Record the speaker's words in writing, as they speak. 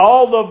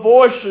all the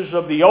voices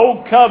of the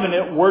Old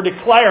Covenant were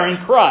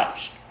declaring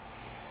Christ.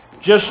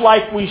 Just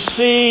like we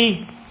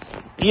see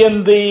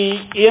in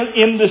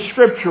the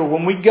Scripture.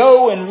 When we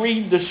go and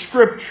read the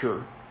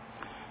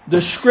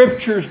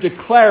Scripture's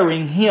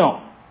declaring Him.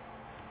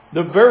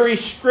 The very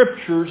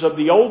Scriptures of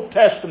the Old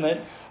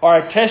Testament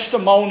are a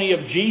testimony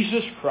of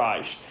Jesus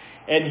Christ.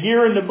 And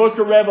here in the book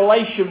of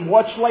Revelation,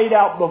 what's laid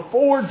out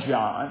before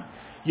John,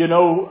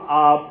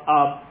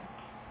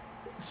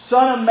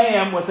 Son of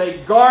Man with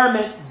a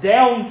garment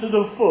down to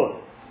the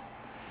foot.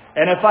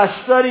 And if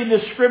I study the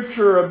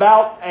Scripture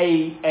about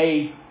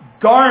a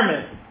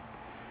garment,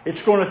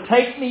 it's going to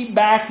take me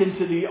back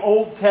into the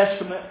Old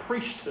Testament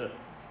priesthood.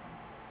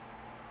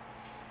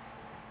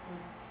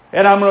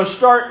 And I'm going to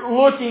start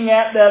looking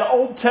at that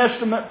Old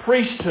Testament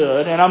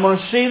priesthood, and I'm going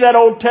to see that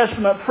Old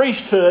Testament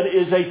priesthood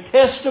is a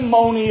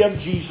testimony of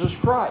Jesus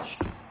Christ.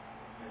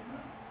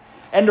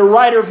 And the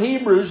writer of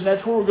Hebrews, and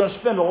that's where we're going to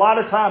spend a lot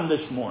of time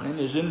this morning,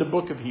 is in the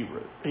book of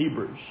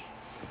Hebrews.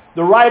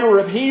 The writer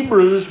of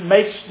Hebrews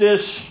makes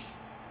this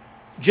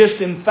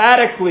just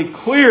emphatically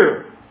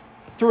clear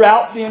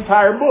throughout the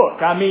entire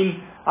book. I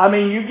mean,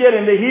 you get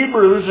into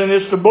Hebrews and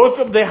it's the book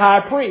of the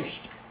high priest.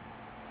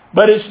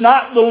 But it's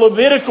not the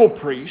Levitical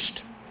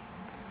priest.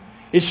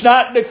 It's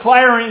not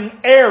declaring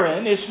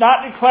Aaron. It's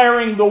not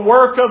declaring the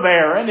work of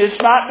Aaron.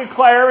 It's not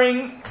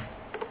declaring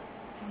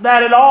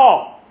that at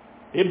all.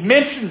 It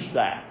mentions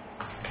that.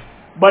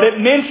 But it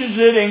mentions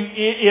it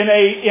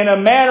in a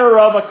manner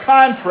of a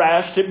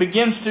contrast. It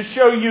begins to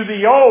show you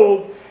the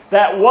old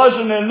that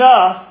wasn't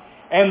enough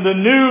and the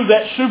new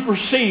that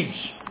supersedes.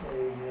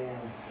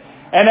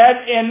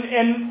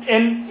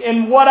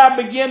 And what I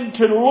begin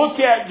to look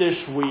at this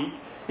week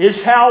is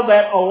how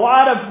that a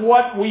lot of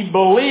what we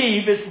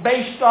believe is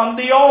based on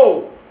the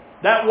old.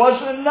 That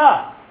wasn't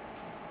enough.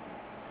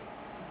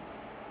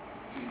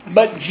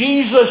 But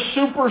Jesus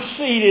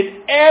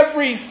superseded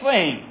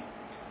everything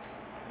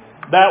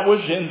that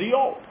was in the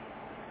old.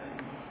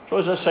 So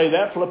as I say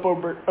that, flip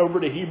over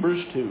to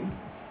Hebrews 2.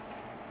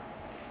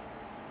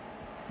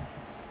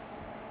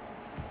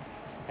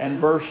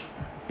 And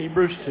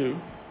Hebrews 2,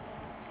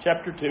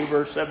 chapter 2,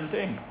 verse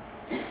 17.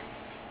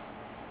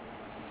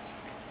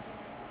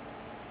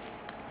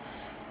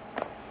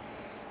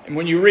 And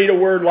when you read a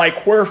word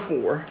like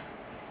wherefore,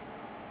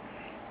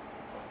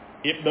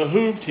 it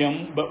behooved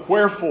him, but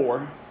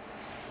wherefore,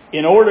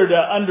 in order to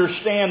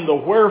understand the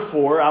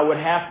wherefore, I would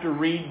have to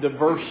read the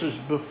verses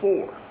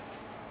before.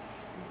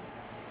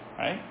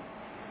 Right?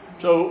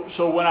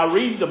 So when I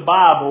read the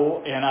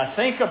Bible and I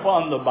think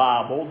upon the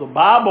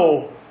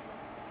Bible,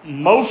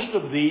 most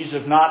of these,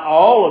 if not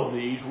all of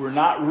these, were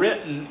not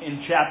written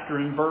in chapter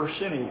and verse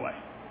anyway.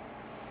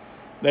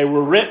 They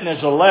were written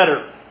as a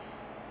letter.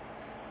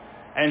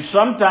 And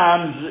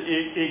sometimes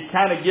it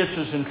kind of gets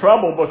us in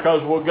trouble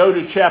because we'll go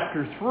to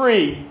chapter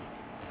 3.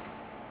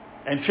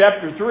 And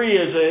chapter 3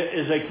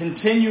 is a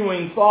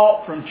continuing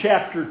thought from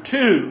chapter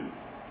 2.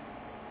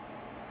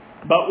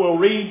 But we'll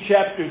read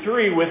chapter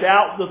 3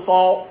 without the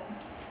thought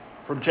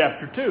from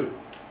chapter 2.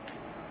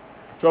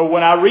 So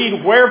when I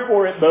read,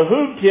 wherefore it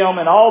behooved him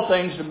in all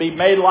things to be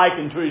made like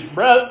unto his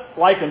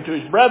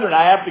brethren,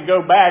 I have to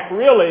go back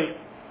really,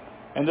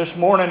 and this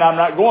morning I'm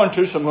not going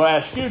to, so I'm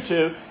going to ask you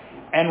to,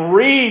 and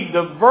read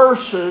the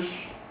verses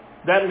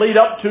that lead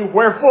up to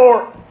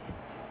wherefore.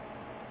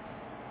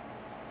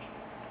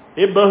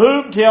 It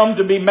behooved him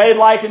to be made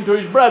like unto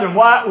his brethren.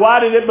 Why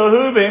did it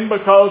behoove him?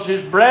 Because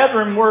his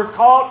brethren were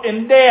caught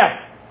in death.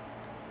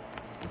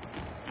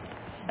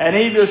 And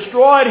he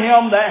destroyed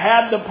him that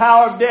had the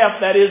power of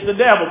death, that is the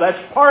devil.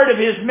 That's part of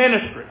his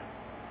ministry.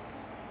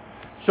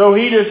 So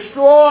he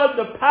destroyed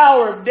the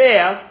power of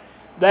death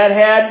that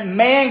had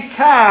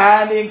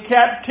mankind in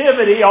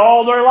captivity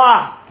all their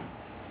life.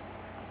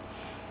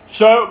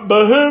 So it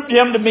behooved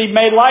him to be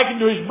made like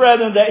unto his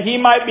brethren, that he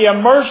might be a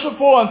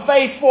merciful and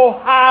faithful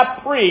high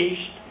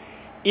priest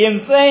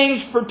in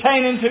things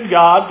pertaining to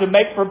God, to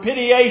make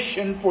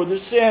propitiation for the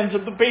sins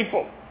of the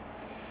people.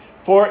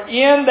 For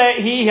in that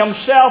he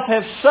himself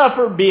hath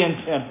suffered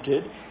being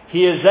tempted,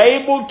 he is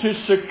able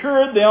to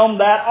secure them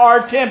that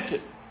are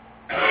tempted.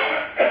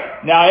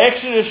 Now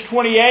Exodus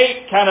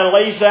 28 kind of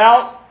lays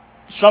out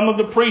some of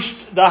the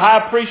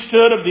high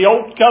priesthood of the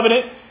Old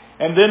Covenant,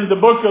 and then the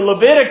book of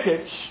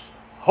Leviticus,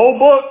 whole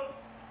book.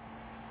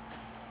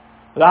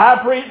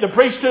 The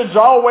priesthood's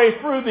all the way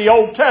through the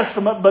Old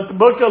Testament, but the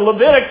book of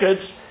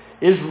Leviticus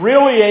is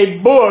really a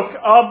book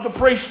of the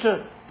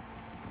priesthood.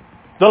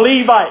 The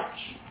Levites.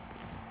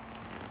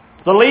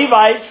 The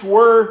Levites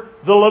were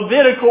the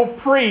Levitical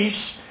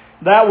priests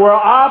that were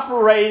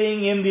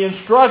operating in the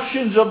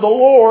instructions of the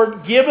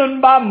Lord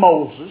given by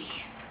Moses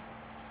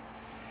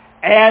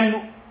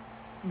and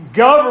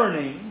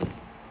governing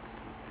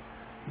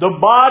the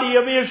body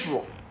of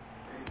Israel.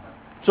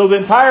 So the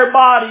entire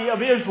body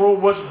of Israel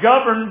was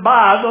governed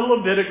by the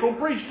Levitical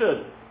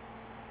priesthood.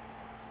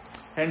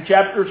 And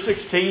chapter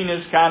 16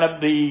 is kind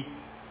of the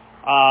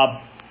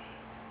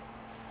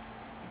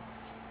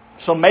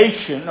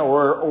summation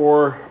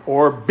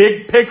or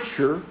big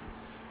picture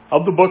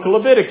of the book of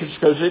Leviticus,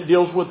 because it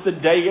deals with the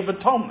Day of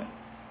Atonement.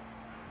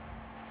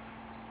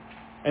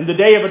 And the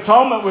Day of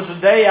Atonement was a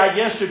day, I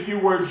guess, if you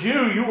were a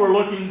Jew, you were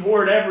looking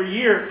for it every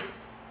year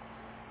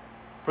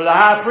for the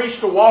high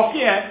priest to walk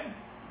in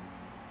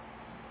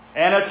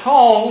and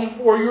atone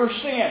for your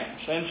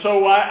sins. And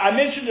so I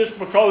mention this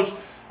because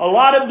a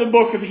lot of the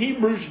book of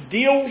Hebrews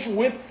deals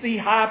with the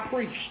high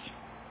priest.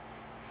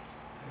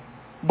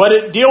 But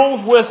it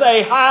deals with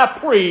a high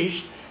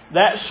priest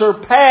that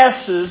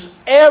surpasses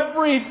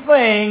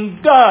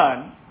everything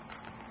done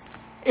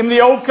in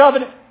the Old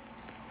Covenant.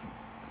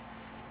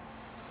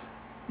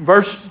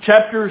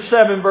 Chapter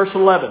 7, verse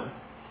 11.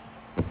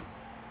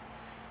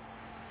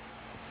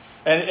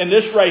 And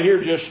this right here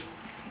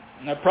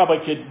I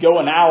probably could go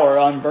an hour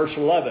on verse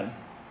 11.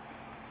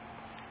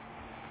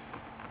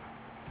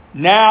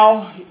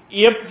 Now,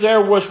 if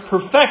there was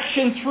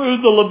perfection through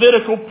the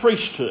Levitical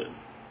priesthood,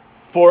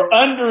 for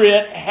under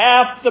it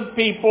half the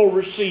people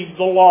received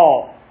the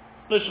law.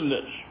 Listen to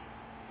this.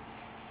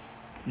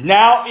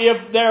 Now,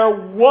 if there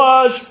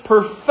was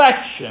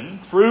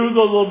perfection through the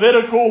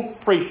Levitical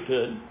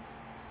priesthood,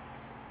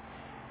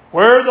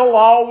 where the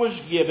law was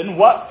given,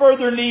 what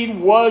further need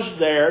was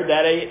there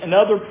that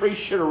another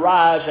priest should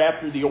arise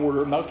after the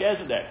order of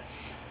Melchizedek?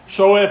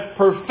 So if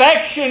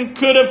perfection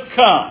could have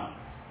come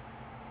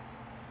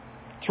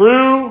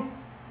through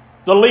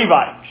the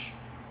Levites,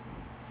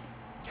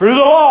 through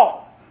the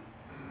law,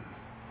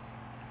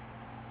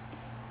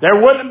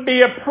 there wouldn't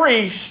be a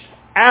priest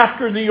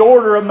after the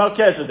order of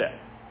Melchizedek.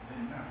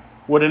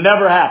 Would have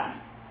never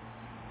happened.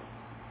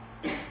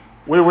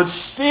 We would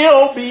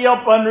still be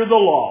up under the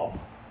law.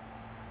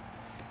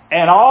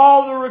 And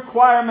all the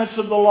requirements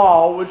of the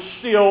law would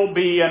still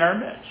be in our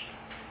midst.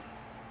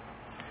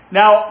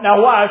 Now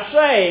why I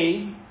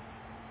say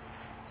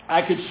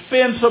I could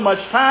spend so much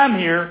time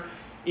here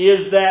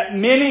is that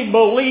many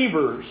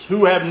believers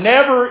who have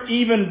never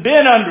even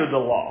been under the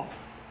law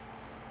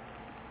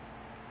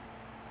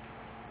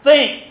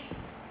think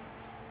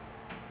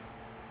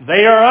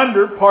they are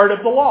under part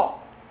of the law.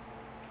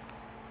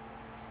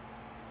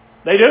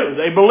 They do.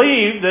 They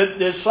believe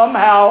that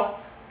somehow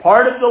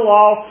part of the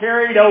law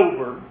carried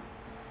over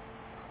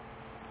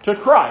to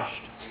Christ.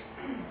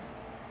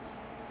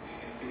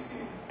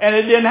 And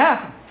it didn't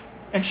happen.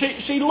 And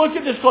see, look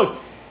at this close.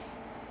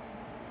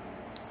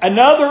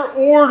 Another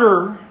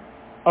order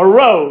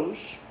arose,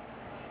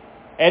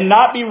 and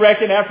not be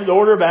reckoned after the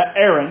order of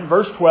Aaron,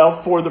 verse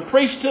 12, for the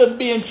priesthood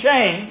being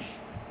changed,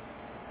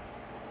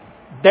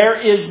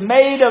 there is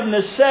made of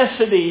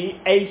necessity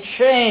a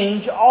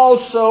change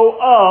also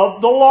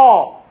of the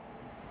law.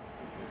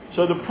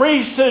 So the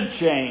priesthood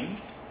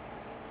changed,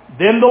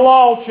 then the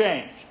law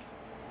changed.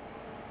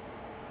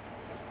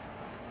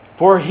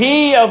 For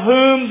he of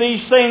whom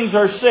these things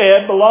are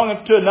said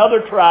belongeth to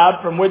another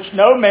tribe, from which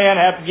no man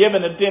hath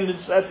given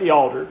attendance at the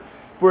altar.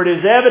 For it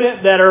is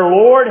evident that our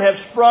Lord hath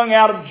sprung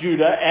out of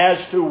Judah,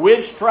 as to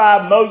which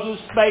tribe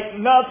Moses spake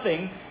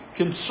nothing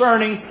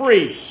concerning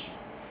priests.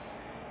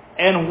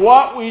 And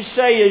what we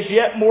say is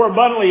yet more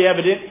abundantly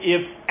evident,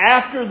 if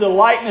after the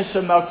likeness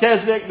of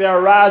Melchizedek there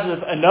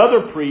ariseth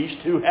another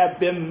priest, who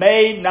hath been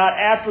made not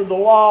after the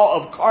law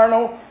of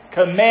carnal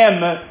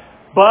commandment,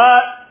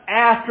 but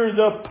after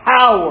the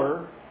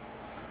power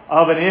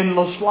of an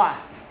endless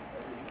life.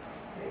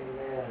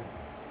 Amen.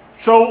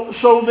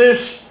 So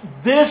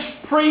this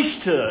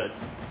priesthood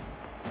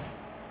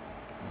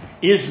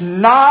is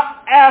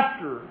not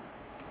after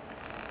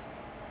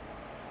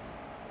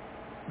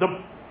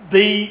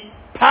the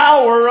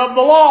power of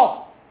the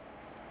law.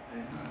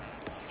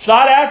 It's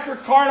not after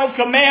carnal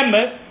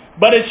commandment,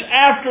 but it's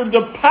after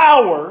the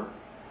power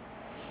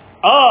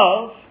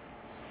of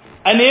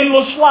an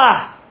endless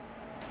life.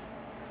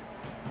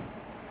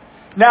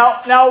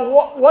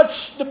 Now, what's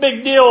the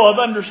big deal of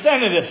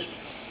understanding this?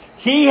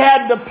 He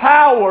had the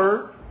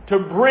power to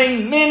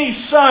bring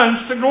many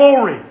sons to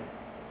glory.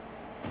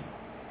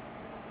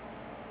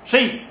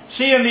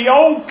 See, in the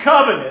old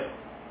covenant,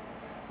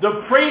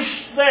 the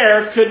priests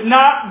there could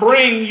not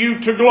bring you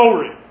to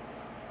glory.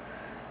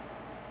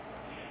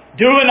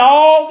 Doing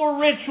all the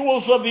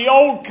rituals of the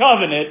old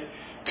covenant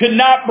could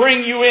not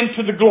bring you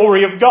into the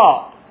glory of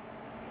God.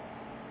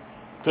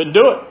 Couldn't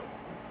do it.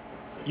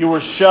 You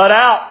were shut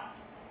out.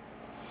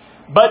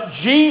 But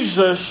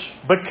Jesus,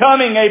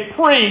 becoming a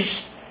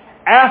priest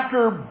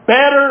after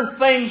better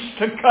things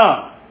to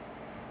come,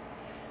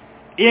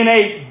 in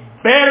a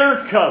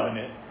better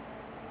covenant,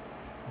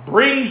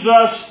 brings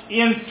us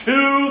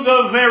into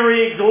the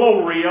very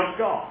glory of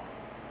God.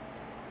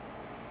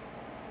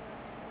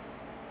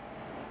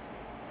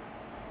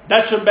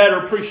 That's a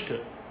better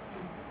priesthood.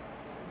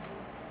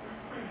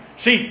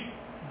 See,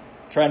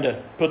 trying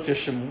to put this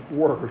in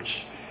words.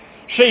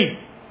 See,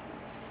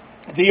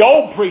 the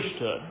old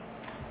priesthood,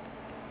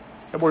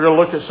 and we're going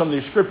to look at some of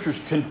these scriptures,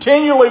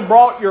 continually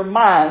brought your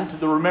mind to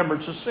the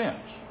remembrance of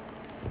sins.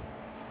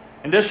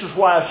 And this is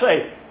why I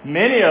say,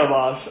 many of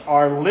us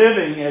are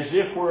living as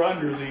if we're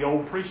under the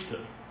old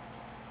priesthood.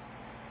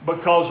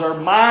 Because our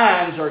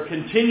minds are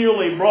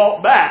continually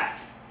brought back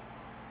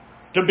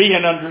to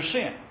being under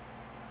sin.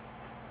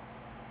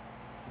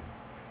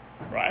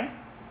 Right?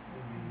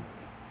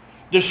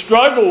 The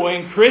struggle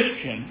in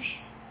Christians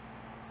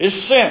is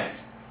sin.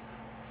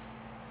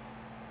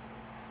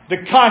 The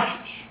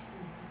conscience.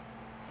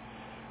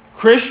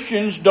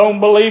 Christians don't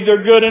believe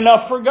they're good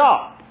enough for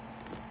God.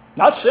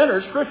 Not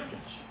sinners, Christians.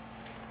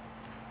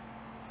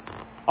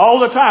 All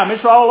the time.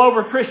 It's all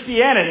over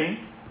Christianity.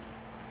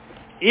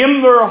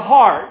 In their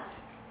heart,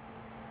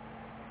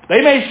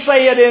 they may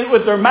say it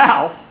with their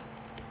mouth,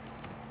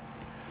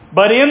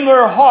 but in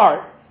their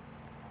heart,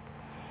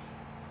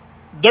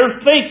 they're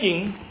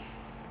thinking,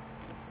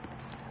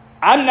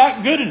 I'm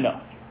not good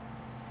enough.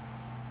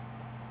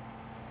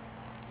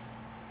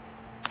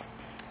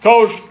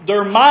 Because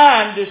their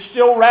mind is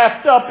still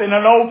wrapped up in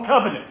an old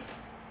covenant.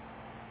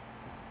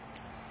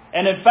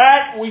 And in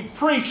fact, we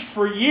preached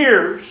for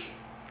years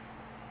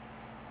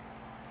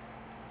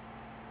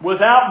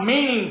without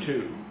meaning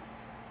to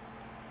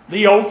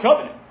the old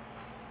covenant.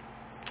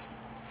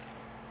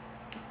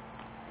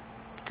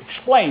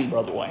 Explain,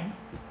 Brother Wayne.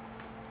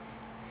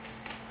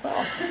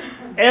 Well,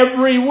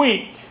 every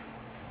week,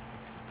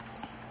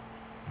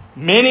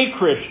 many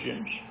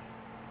Christians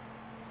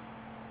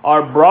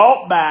are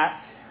brought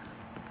back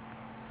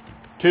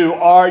to,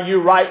 are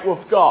you right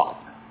with God?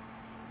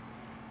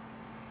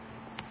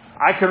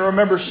 I can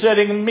remember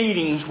sitting in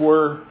meetings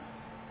where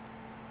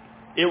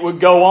it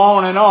would go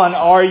on and on.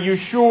 Are you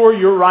sure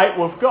you're right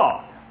with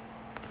God?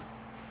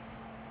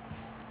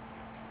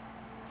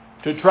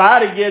 To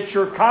try to get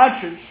your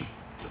conscience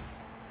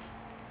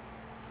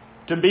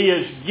to be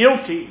as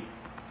guilty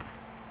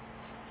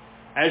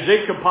as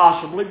it could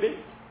possibly be.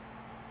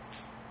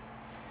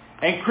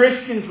 And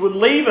Christians would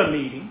leave a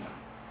meeting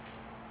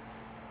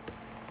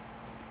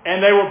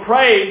and they would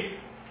pray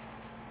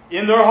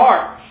in their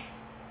hearts,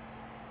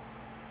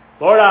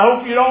 Lord, I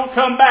hope you don't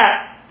come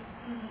back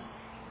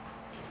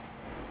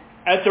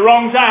at the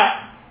wrong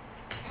time.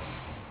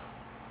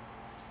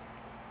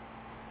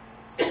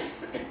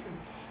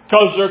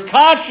 Because their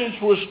conscience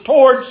was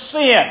toward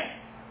sin.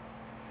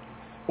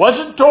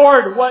 Wasn't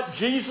toward what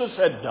Jesus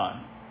had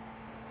done.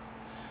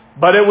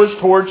 But it was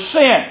toward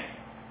sin.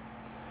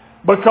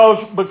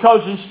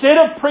 Because instead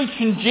of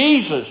preaching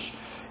Jesus,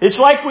 it's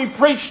like we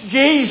preach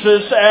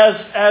Jesus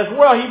as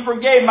well, He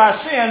forgave my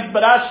sins,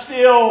 but I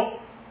still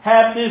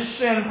have this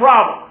sin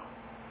problem.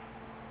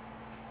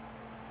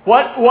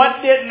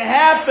 What didn't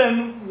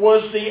happen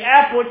was the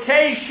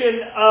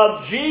application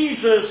of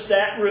Jesus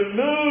that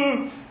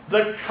removed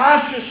the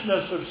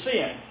consciousness of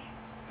sin.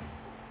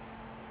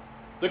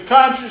 The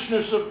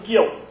consciousness of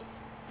guilt.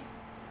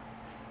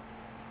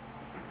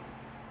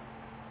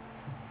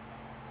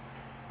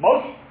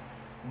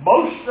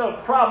 Most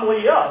of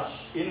probably us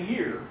in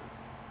here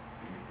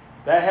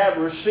that have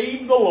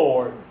received the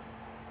Lord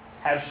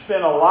have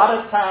spent a lot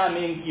of time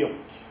in guilt.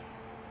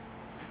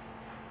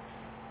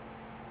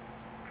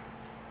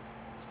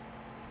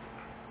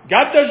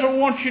 God doesn't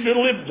want you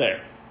to live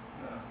there.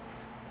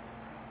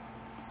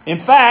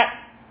 In fact,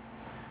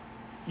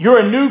 you're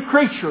a new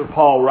creature,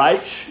 Paul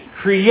writes,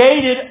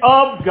 created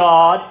of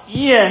God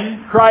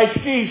in Christ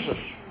Jesus.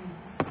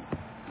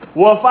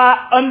 Well, if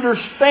I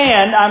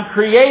understand I'm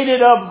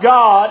created of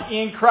God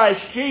in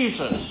Christ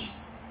Jesus,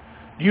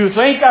 do you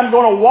think I'm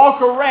going to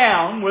walk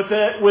around with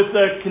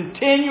a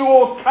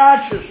continual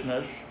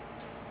consciousness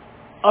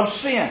of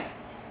sin?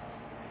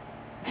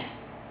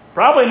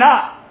 Probably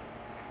not.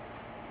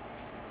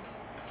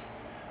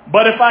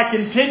 But if I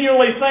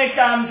continually think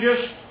I'm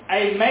just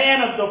a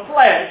man of the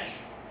flesh,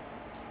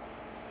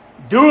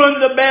 doing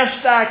the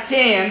best I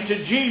can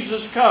till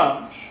Jesus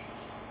comes,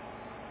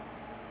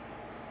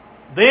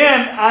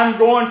 then I'm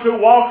going to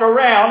walk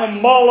around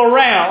and mull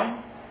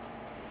around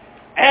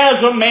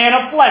as a man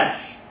of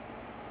flesh.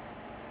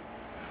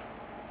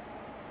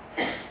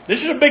 This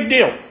is a big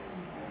deal.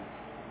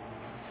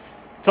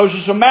 Because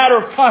it's a matter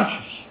of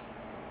conscience.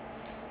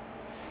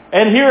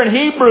 And here in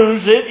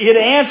Hebrews, it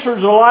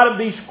answers a lot of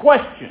these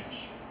questions.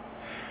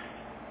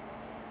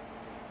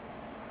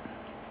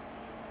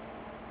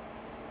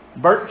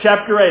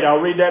 Chapter 8, I'll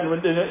read that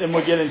and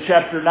we'll get in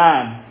chapter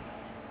 9.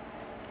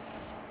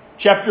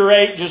 Chapter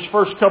 8, just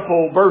first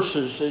couple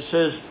verses, it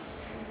says,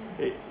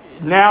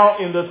 now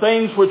in the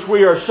things which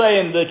we are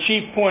saying, the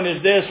chief point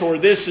is this, or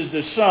this is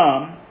the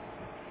sum.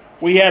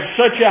 We have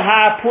such a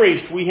high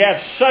priest. We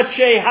have such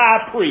a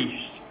high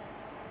priest.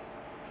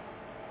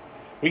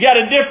 We got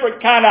a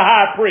different kind of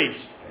high priest.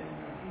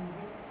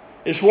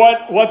 Is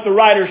what the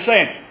writer's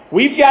saying.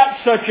 We've got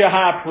such a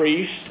high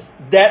priest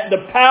that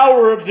the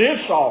power of this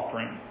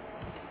offering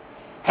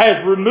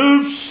has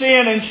removed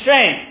sin and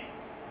shame.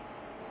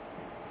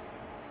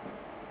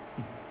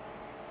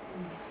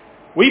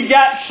 We've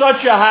got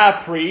such a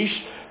high priest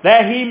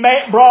that He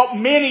brought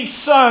many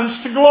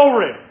sons to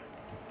glory.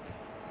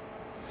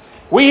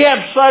 We have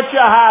such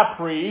a high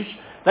priest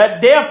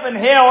that death and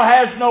hell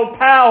has no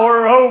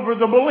power over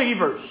the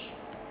believers.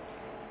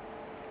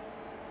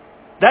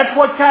 That's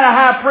what kind of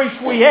high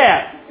priest we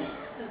have.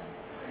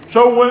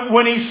 So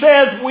when he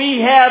says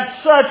we have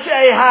such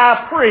a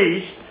high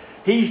priest,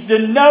 he's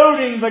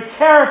denoting the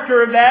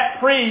character of that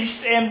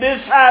priest, and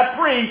this high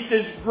priest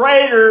is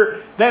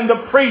greater than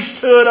the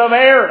priesthood of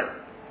Aaron.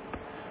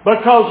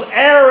 Because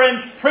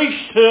Aaron's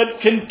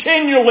priesthood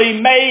continually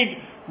made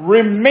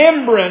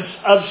remembrance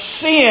of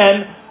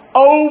sin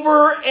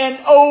over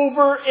and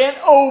over and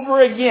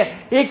over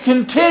again. It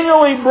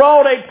continually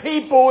brought a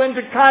people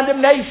into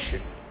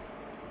condemnation.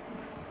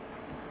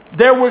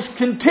 There was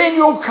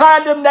continual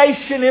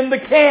condemnation in the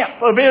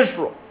camp of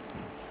Israel.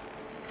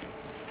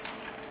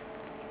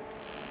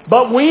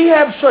 But we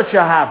have such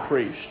a high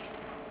priest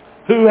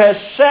who has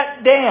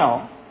sat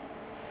down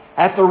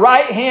at the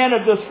right hand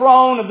of the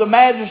throne of the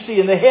majesty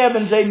in the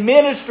heavens, a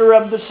minister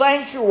of the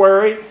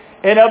sanctuary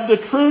and of the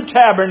true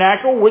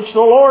tabernacle, which the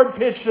Lord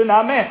pitched and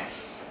not man.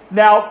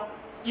 Now,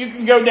 you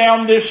can go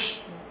down this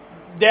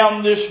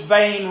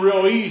vein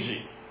real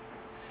easy.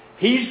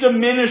 He's the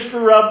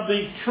minister of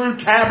the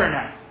true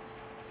tabernacle,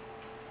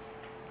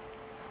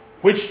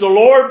 which the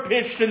Lord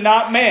pitched and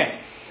not man.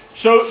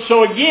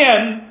 So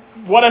again,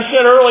 what I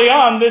said early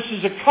on, this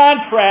is a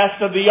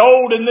contrast of the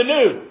old and the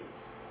new.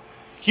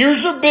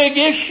 Here's a big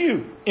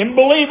issue in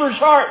believers'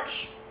 hearts.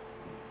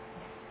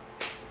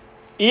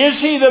 Is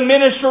he the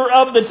minister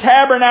of the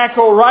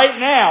tabernacle right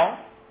now?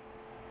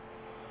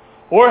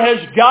 Or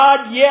has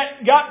God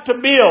yet got to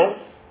build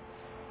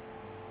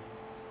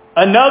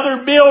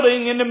another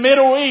building in the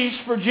Middle East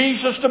for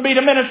Jesus to be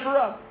the minister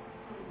of?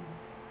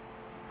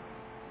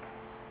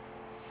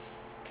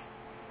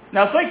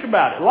 Now think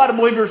about it. A lot of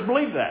believers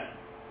believe that.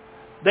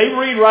 They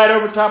read right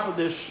over top of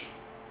this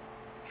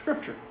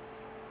scripture.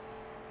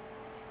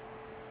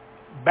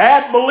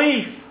 Bad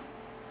belief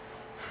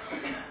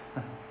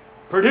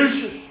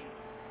produces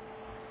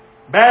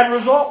bad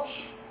results.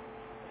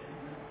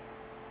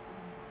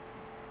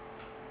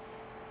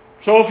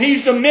 So if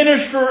he's the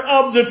minister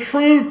of the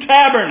true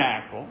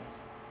tabernacle,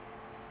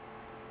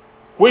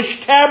 which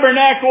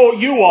tabernacle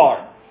you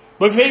are?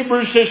 Book of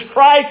Hebrews says,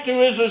 Christ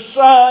who is a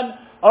son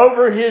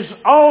over his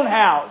own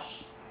house,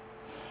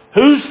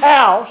 whose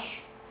house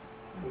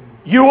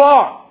you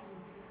are.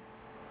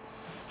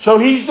 So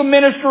he's the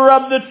minister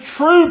of the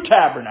true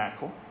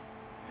tabernacle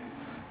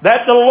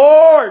that the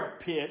Lord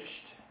pitched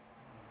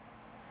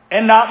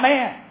and not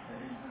man.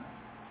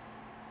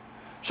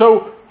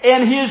 So,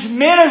 and his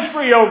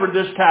ministry over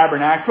this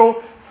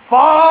tabernacle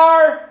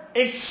far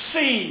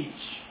exceeds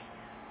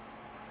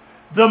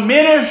the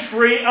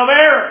ministry of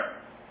Aaron.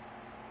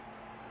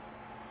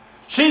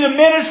 See, the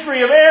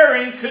ministry of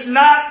Aaron could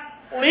not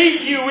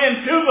lead you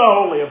into the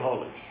Holy of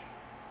Holies.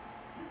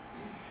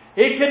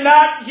 It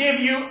cannot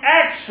give you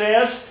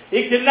access.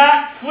 It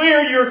cannot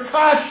clear your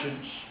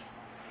conscience.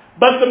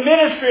 But the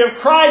ministry of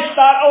Christ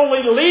not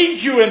only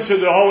leads you into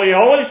the Holy of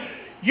Holies,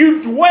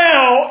 you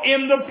dwell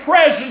in the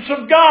presence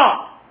of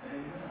God.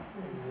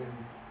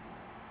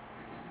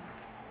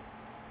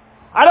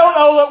 I don't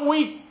know that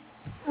we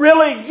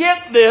really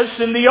get this.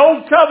 In the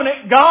Old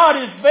Covenant,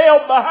 God is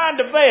veiled behind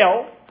a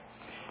veil.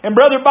 And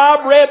Brother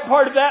Bob read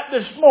part of that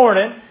this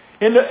morning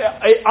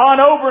on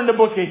over in the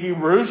book of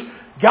Hebrews.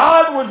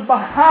 God was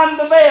behind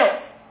the veil.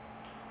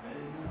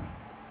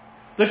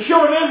 The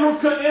children of Israel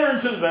couldn't enter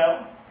into the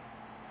veil.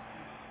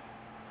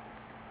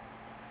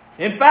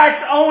 In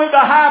fact, only the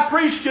high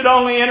priest could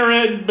only enter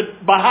in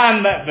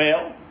behind that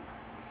veil.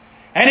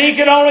 And he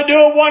could only do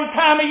it one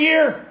time a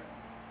year.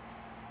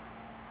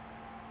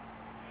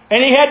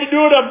 And he had to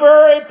do it a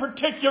very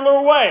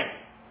particular way.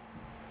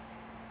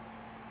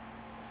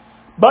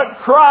 But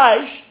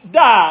Christ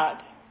died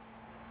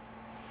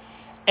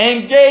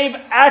and gave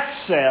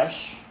access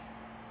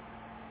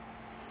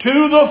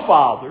to the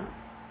Father,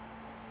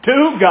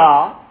 to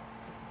God,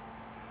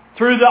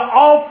 through the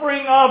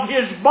offering of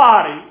his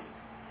body,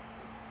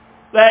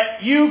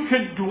 that you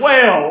could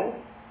dwell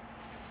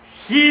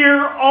here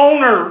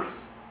on earth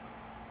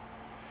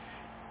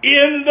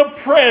in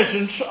the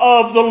presence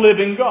of the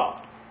living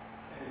God.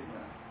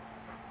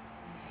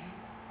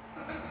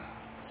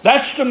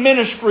 That's the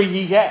ministry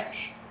he has.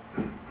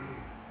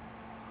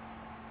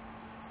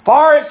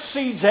 Far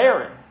exceeds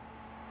Aaron.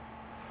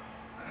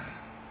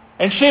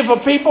 And see, if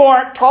a people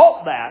aren't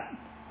taught that,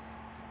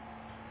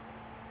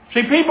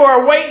 see, people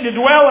are waiting to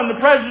dwell in the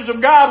presence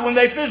of God when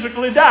they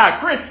physically die.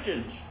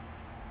 Christians.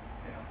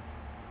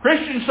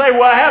 Christians say,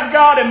 well, I have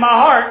God in my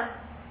heart.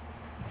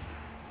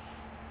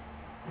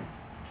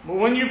 But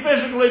when you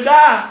physically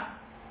die,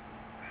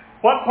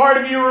 what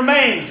part of you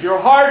remains? Your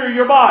heart or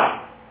your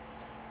body?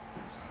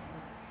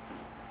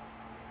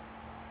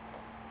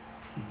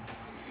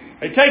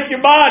 They take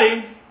your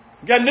body.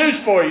 I've got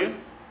news for you.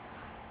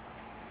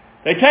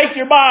 They take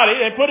your body,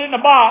 they put it in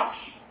a box,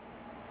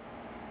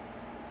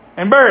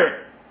 and bury it.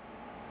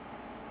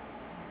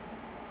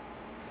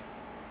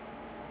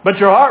 But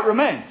your heart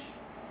remains.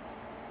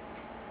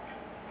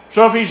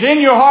 So if he's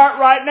in your heart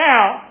right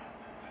now,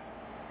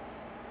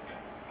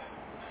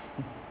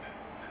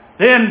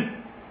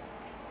 then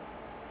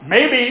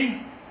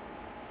maybe,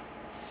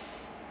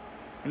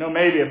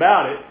 maybe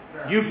about it,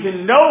 you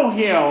can know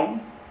him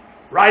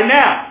right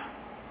now.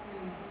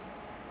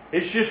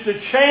 It's just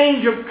a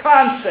change of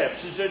concepts.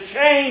 It's a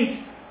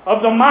change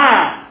of the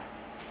mind.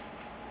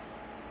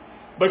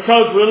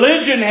 Because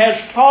religion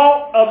has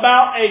taught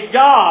about a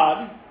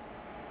God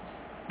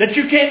that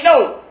you can't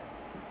know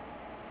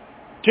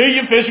till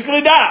you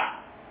physically die.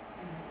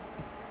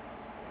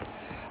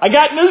 I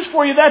got news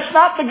for you. That's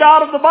not the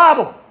God of the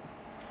Bible.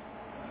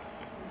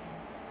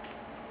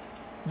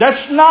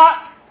 That's not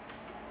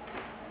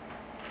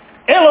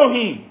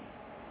Elohim,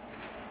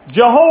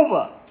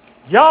 Jehovah,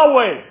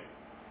 Yahweh.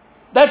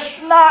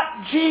 That's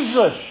not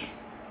Jesus.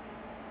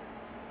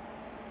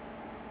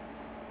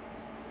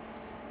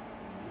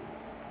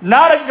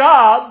 Not a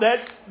God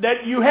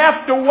that you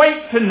have to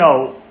wait to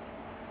know,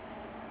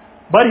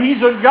 but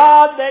He's a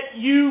God that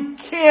you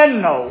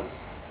can know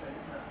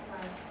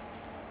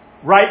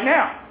right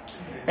now.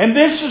 And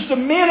this is the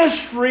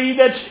ministry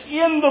that's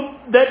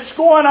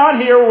going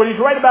on here when He's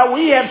right about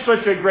we have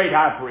such a great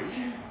high priest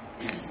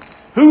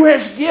who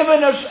has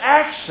given us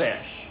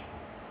access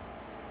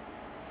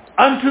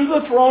unto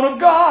the throne of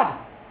God.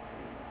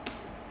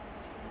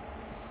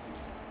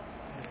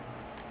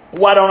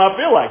 Why don't I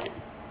feel like it?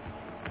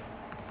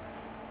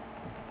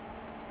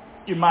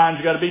 Your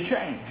mind's got to be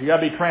changed. You've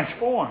got to be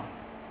transformed.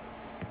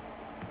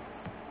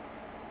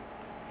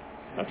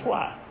 That's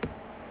why.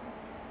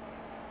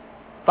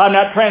 If I'm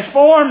not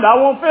transformed, I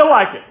won't feel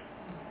like it.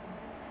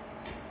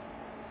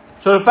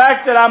 So the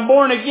fact that I'm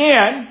born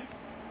again,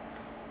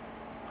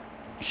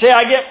 say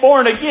I get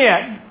born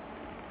again,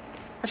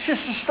 that's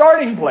just a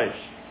starting place.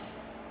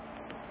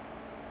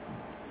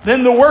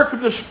 Then the work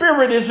of the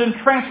Spirit is in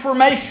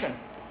transformation.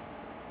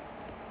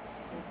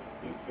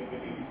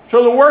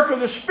 So the work of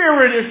the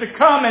Spirit is to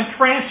come and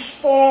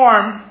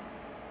transform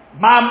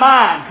my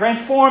mind,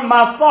 transform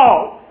my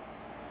thought,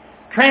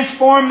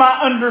 transform my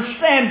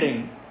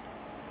understanding.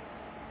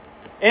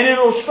 And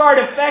it'll start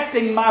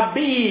affecting my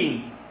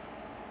being.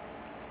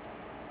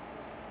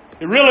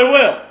 It really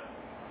will.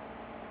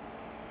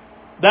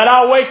 That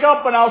I'll wake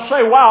up and I'll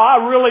say, wow,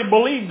 I really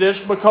believe this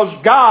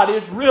because God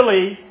is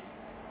really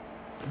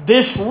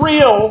this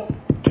real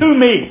to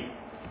me.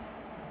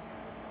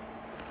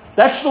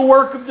 That's the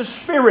work of the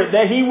Spirit,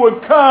 that He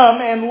would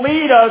come and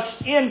lead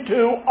us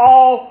into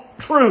all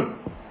truth.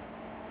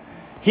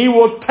 He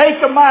will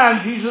take a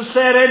mind, Jesus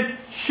said, and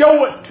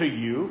show it to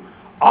you.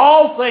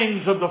 All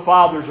things of the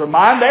Father's are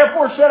mine.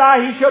 Therefore said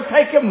I, He shall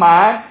take a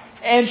mind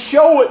and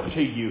show it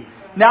to you.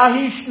 Now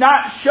He's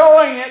not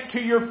showing it to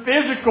your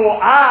physical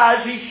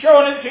eyes. He's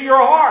showing it to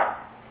your heart.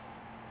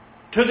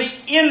 To the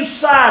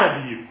inside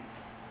of you.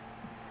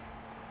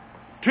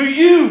 To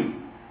you.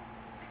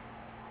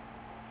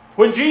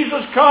 When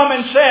Jesus come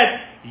and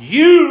said,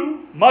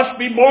 you must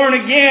be born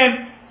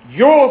again,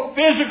 your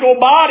physical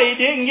body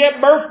didn't get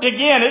birthed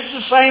again. It's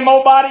the same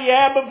old body you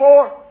had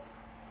before.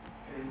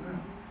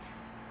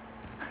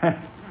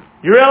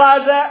 You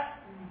realize that?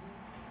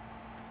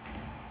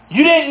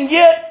 You didn't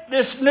get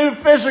this new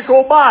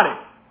physical body.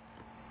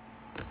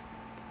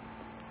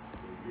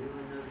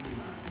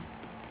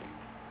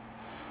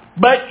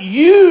 But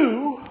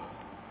you,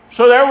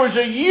 so there was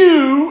a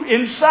you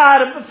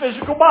inside of the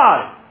physical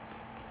body.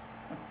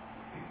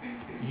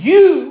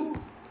 You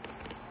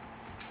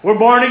were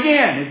born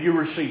again if you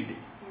received it.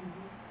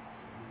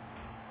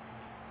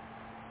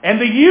 And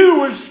the you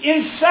was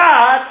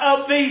inside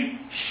of the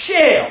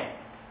shell,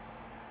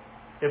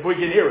 if we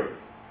can hear it.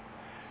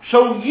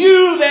 So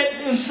you that's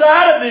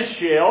inside of this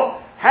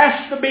shell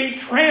has to be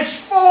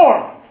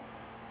transformed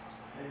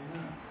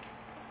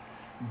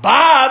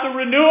by the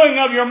renewing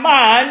of your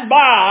mind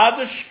by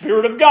the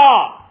Spirit of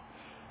God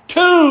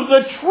to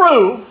the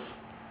truth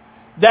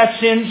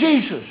that's in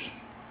Jesus.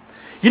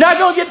 You're not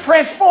going to get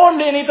transformed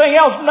to anything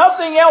else.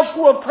 Nothing else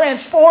will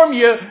transform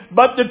you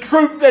but the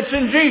truth that's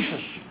in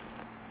Jesus.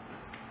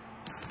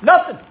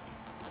 Nothing.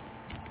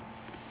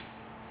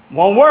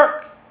 Won't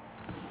work.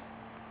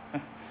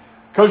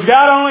 Because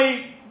God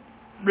only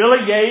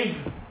really gave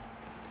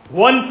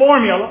one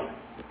formula.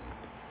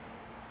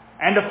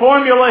 And the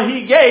formula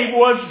He gave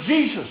was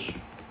Jesus.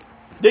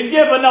 Didn't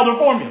give another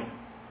formula.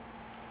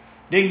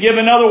 Didn't give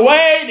another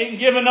way. Didn't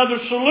give another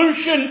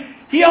solution.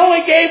 He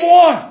only gave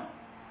one.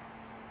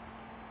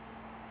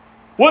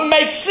 Wouldn't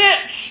make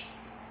sense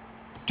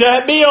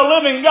to be a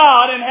living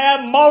God and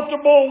have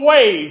multiple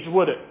ways,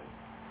 would it?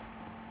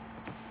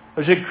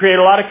 Because it'd create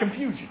a lot of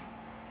confusion.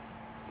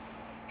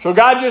 So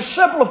God just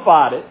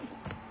simplified it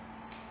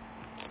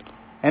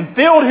and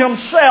filled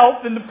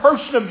Himself in the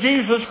person of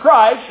Jesus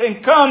Christ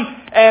and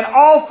come and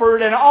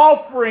offered an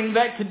offering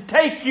that could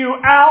take you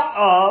out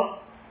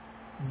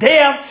of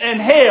death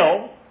and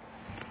hell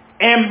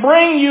and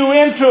bring you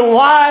into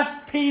life,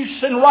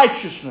 peace, and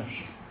righteousness.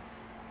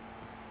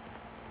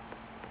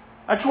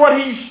 That's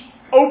what He's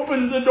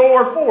opened the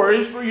door for,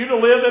 is for you to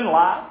live in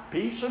life,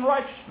 peace, and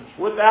righteousness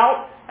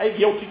without a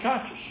guilty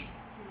conscience.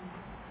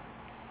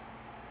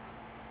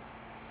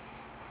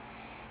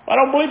 I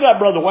don't believe that,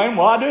 Brother Wayne.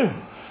 Well, I do.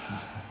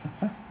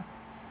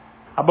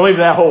 I believe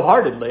that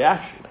wholeheartedly,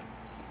 actually,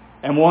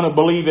 and want to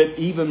believe it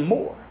even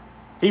more.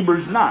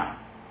 Hebrews 9,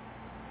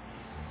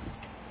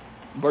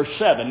 verse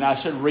 7.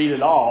 I said read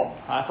it all.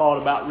 I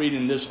thought about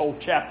reading this whole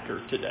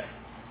chapter today.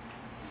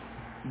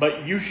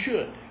 But you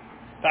should.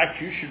 In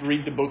fact, you should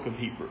read the book of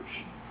Hebrews.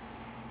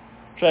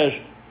 It says,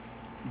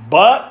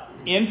 but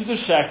into the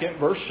second,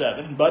 verse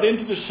 7, but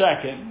into the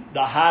second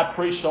the high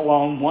priest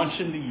alone once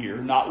in the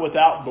year, not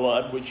without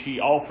blood, which he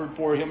offered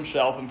for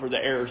himself and for the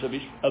heirs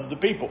of the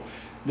people.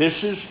 This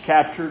is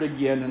captured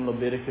again in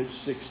Leviticus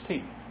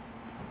 16.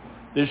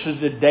 This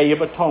is the Day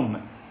of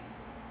Atonement.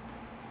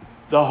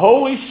 The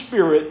Holy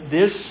Spirit,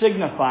 this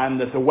signifying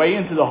that the way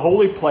into the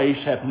holy place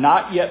hath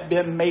not yet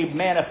been made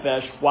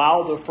manifest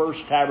while the first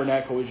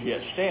tabernacle is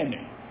yet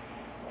standing,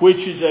 which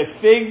is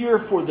a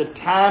figure for the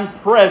time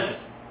present.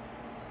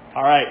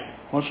 All right,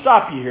 I'm going to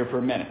stop you here for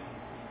a minute.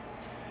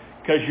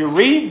 Because you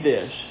read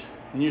this,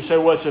 and you say,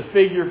 well, it's a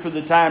figure for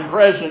the time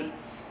present,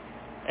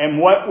 and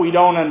what we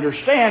don't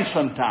understand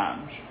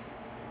sometimes.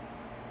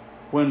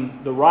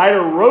 When the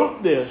writer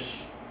wrote this,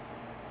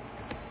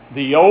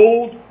 the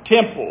old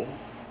temple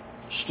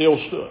still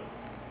stood.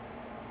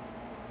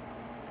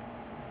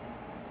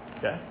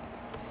 Okay?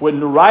 When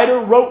the writer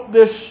wrote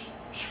this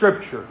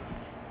scripture,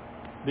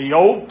 the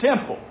old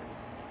temple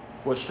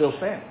was still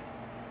standing.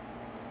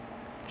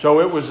 So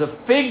it was a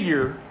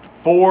figure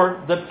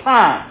for the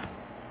time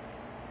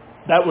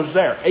that was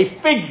there. A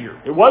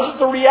figure. It wasn't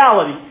the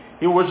reality.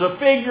 It was a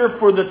figure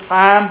for the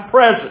time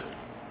present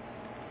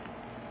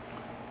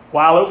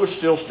while it was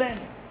still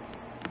standing.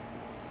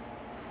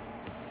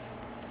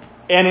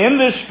 And in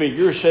this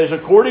figure it says,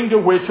 according to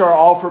which are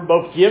offered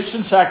both gifts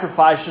and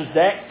sacrifices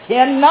that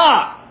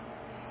cannot,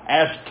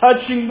 as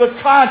touching the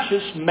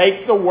conscience,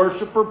 make the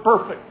worshiper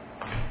perfect,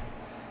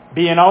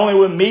 being only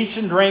with meats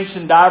and drinks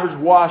and divers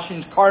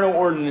washings, carnal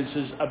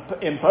ordinances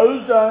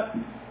imposed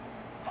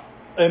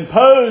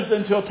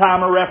until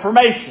time of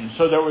Reformation.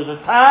 So there was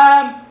a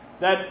time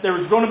that there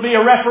was going to be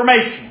a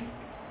Reformation.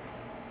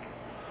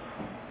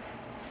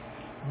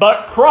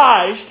 But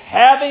Christ,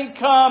 having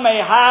come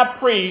a high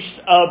priest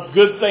of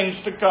good things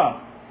to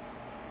come.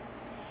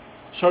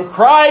 So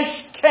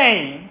Christ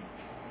came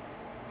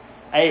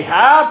a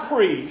high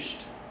priest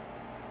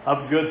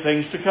of good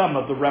things to come,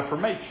 of the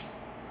Reformation.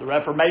 The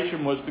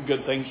Reformation was the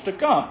good things to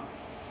come.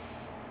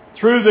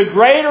 Through the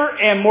greater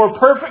and more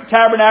perfect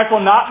tabernacle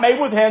not made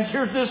with hands.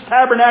 Here's this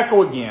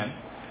tabernacle again.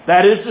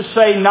 That is to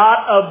say,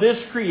 not of this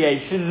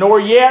creation, nor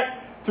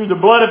yet through the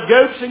blood of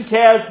goats and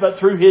calves, but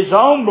through His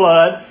own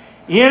blood,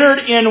 entered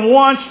in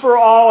once for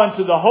all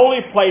into the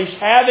holy place,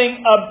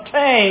 having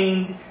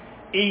obtained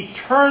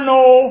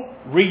eternal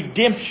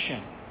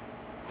redemption.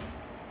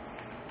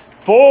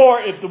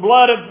 For if the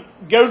blood of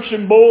goats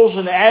and bulls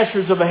and the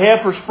ashes of a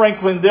heifer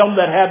sprinkling them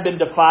that have been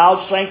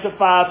defiled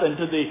sanctifieth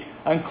unto the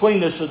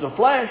uncleanness of the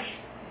flesh,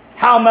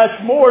 how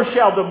much more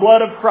shall the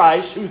blood of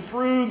Christ, who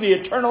through the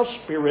eternal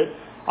Spirit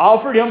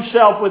offered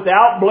Himself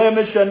without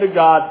blemish unto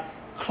God,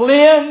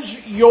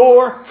 cleanse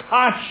your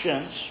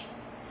conscience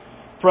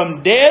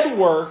from dead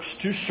works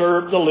to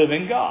serve the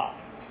living God.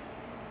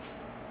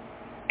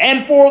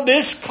 And for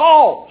this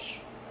cause,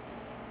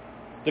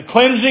 the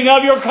cleansing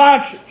of your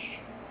conscience,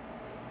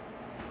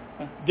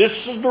 this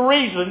is the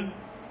reason,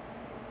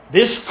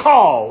 this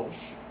cause,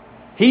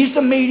 He's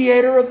the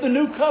mediator of the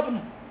new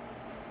covenant.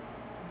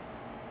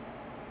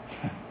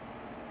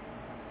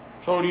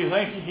 So do you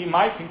think He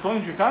might can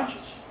cleanse your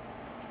conscience?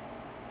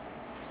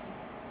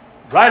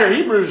 Writer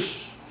Hebrews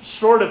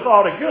sort of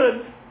thought it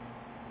could.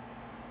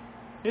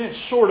 He didn't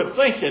sort of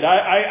think it.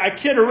 I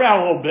kid around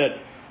a little bit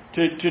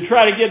to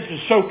try to get it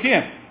to soak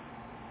in.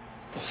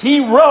 He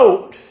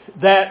wrote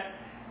that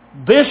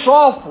this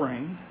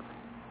offering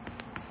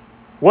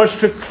was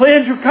to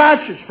cleanse your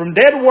conscience from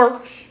dead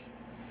works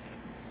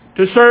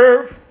to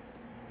serve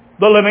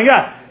the living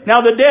God.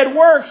 Now the dead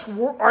works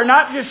are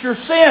not just your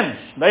sins.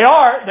 They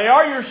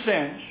are your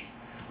sins.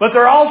 But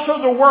they're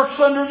also the works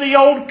under the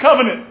old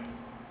covenant.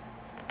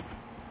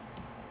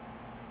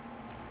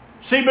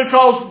 See,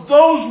 because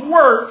those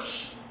works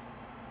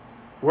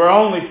were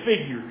only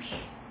figures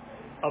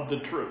of the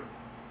truth.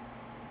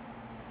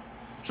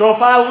 So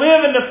if I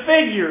live in the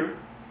figure,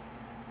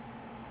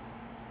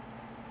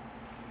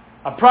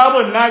 I'm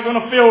probably not going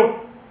to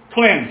feel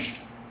cleansed.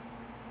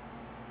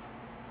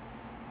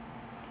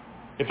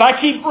 If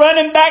I keep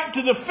running back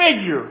to the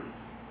figure,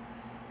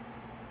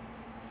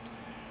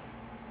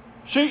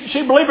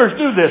 see believers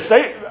do this.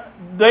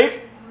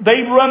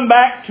 They run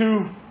back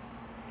to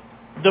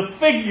the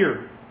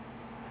figure.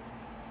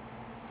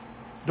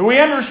 Do we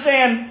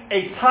understand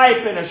a type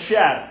and a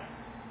shadow?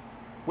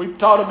 We've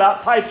taught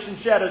about types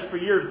and shadows for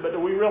years, but do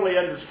we really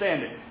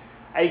understand it?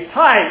 A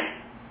type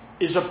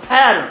is a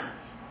pattern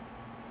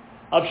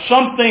of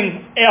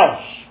something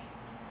else.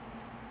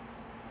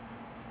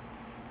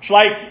 It's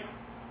like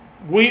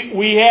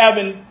we have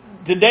in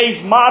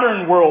today's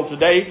modern world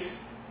today,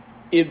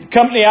 the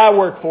company I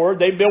work for,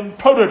 they build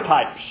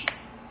prototypes.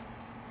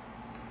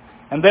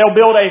 And they'll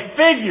build a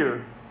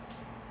figure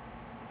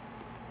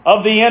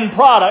of the end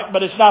product,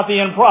 but it's not the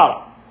end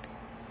product.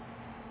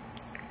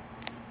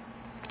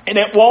 And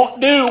it won't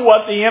do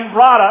what the end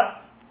product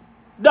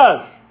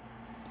does.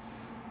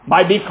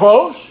 Might be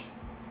close.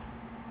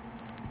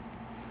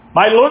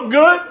 Might look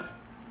good.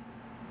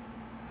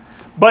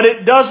 But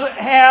it doesn't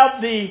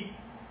have the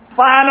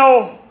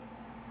final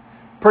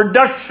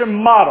production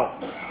model.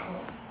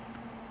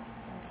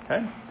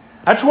 Okay?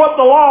 That's what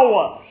the law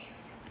was.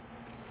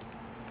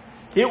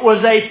 It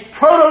was a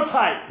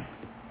prototype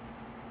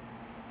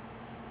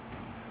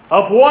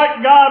of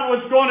what God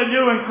was going to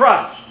do in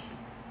Christ.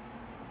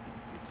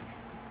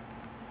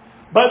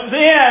 But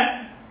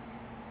then,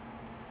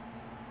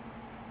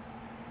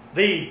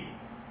 the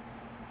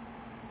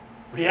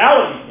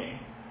reality came.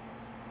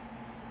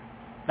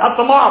 Not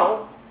the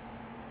model,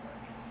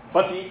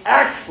 but the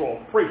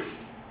actual priest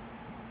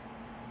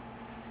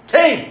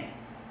came.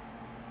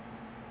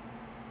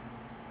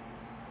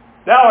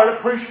 Thou art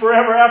a priest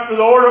forever after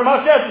the order of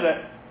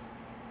Melchizedek.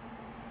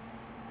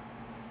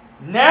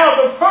 Now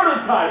the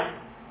prototype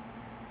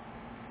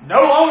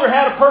no longer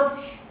had a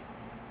purpose.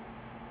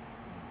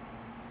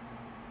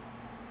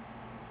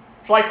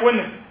 It's like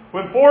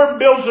when Ford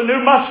builds a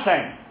new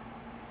Mustang.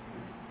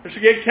 This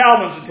will get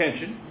Calvin's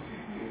attention.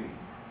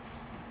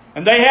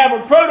 And they have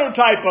a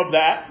prototype of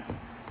that.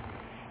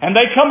 And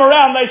they come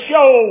around, they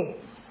show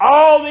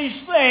all these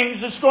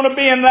things that's going to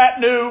be in that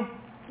new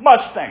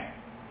Mustang.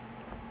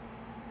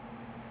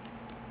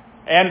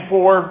 And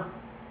for,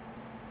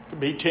 it could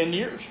be 10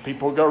 years,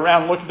 people go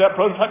around and look at that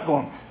prototype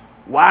going,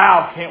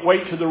 wow, can't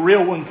wait till the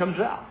real one comes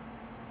out.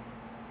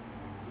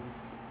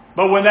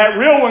 But when that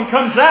real one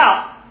comes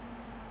out,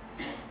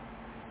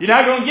 you're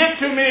not going to get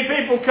too many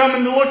people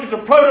coming to look at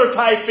the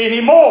prototype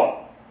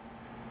anymore.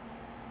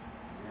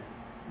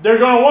 They're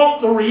going to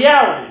want the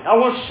reality. I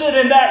want to sit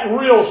in that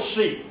real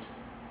seat.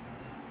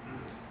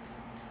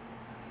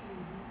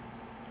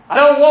 I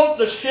don't want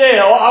the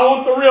shell. I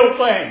want the real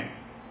thing.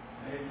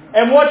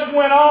 And what's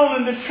went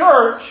on in the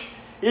church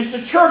is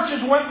the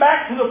churches went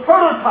back to the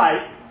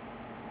prototype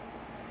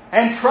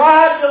and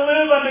tried to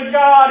live unto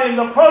God in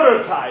the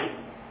prototype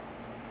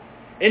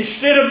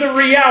instead of the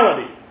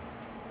reality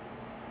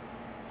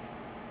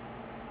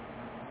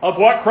of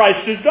what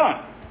Christ has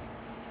done.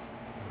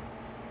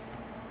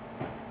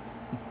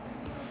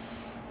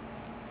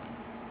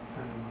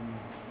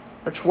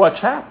 That's what's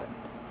happened.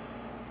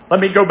 Let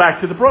me go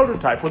back to the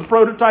prototype. Well, the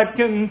prototype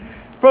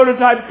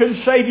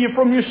couldn't save you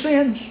from your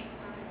sins.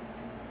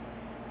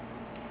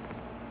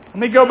 Let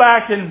me go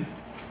back and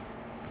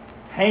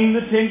hang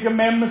the Ten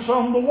Commandments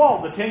on the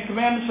wall. The Ten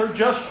Commandments are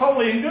just,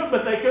 holy, and good,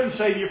 but they couldn't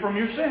save you from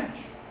your sins.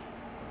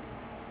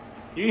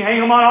 You can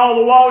hang them on all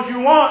the walls you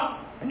want,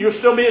 and you'll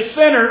still be a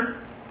sinner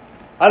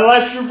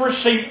unless you've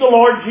received the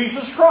Lord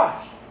Jesus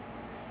Christ.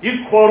 You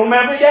can quote them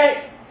every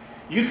day.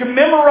 You can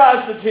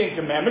memorize the Ten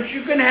Commandments.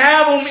 You can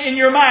have them in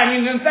your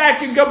mind. In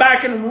fact, you can go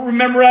back and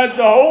memorize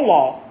the whole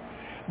law.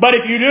 But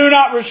if you do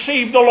not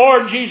receive the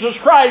Lord Jesus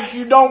Christ,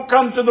 you don't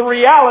come to the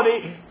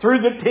reality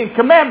through the Ten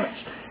Commandments.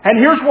 And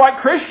here's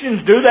what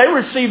Christians do. They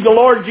receive the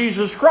Lord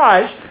Jesus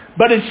Christ,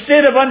 but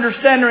instead of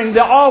understanding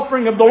the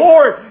offering of the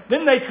Lord,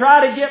 then they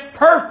try to get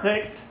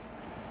perfect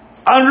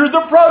under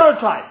the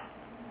prototype.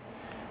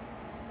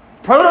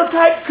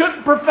 Prototype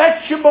couldn't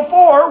perfect you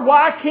before.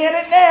 Why can't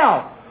it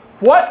now?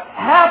 What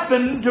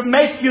happened to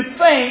make you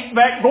think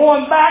that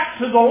going back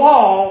to the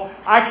law,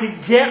 I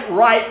could get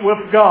right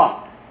with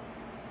God?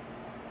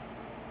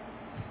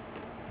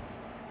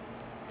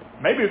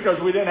 Maybe because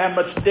we didn't have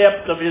much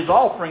depth of His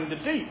offering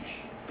to teach.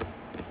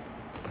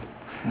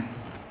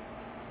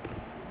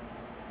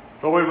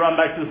 So we run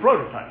back to the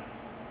prototype.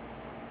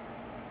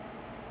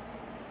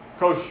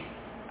 Because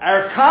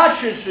our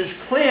conscience is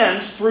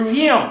cleansed through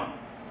Him.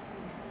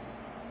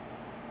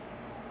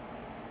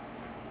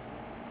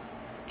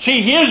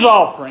 See, His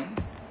offering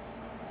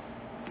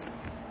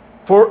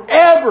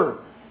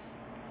forever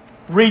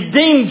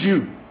redeemed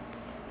you.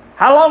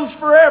 How long's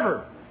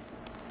forever?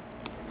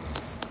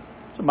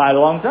 It's a mighty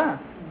long time.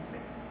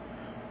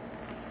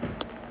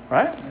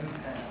 Right?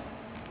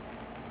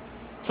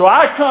 So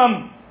I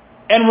come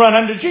and run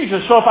unto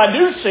Jesus. So if I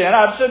do sin,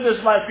 I've said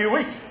this last few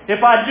weeks,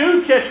 if I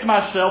do catch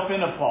myself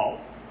in a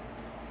fault,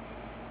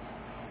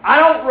 I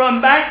don't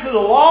run back to the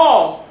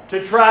law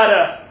to try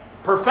to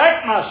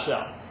perfect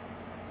myself.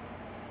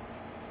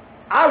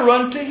 I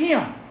run to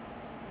Him.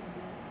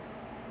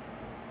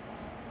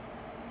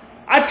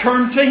 I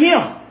turn to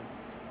Him.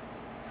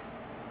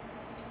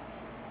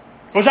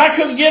 Because I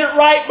couldn't get it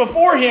right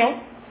before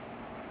Him.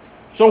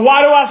 So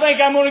why do I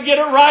think I'm going to get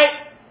it right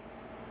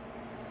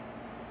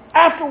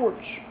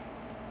afterwards?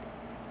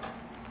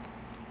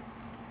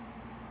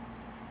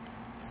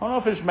 I don't know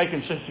if it's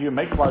making sense to you. It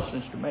makes a lot of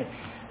sense to me.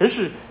 This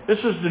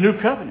is the new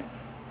covenant.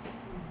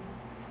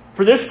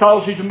 For this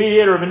cause He's a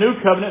mediator of a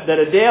new covenant, that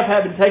a death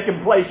having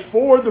taken place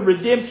for the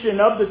redemption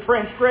of the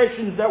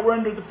transgressions that were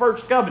under the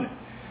first covenant,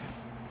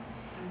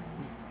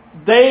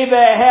 they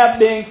that have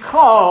been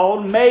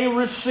called may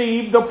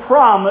receive the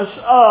promise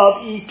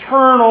of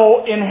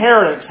eternal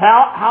inheritance.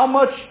 How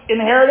much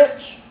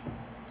inheritance?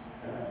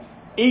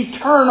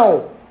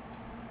 Eternal.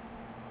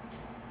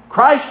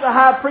 Christ the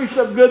high priest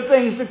of good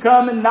things to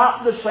come, and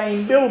not the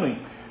same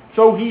building.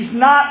 So He's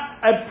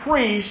not a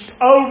priest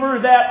over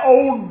that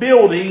old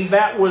building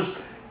that was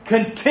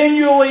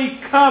continually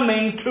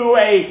coming to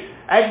a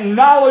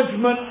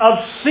acknowledgement of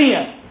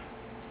sin.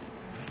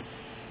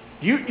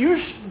 Do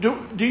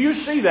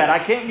you see that? I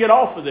can't get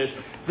off of this.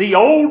 The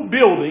old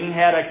building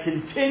had a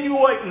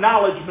continual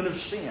acknowledgement of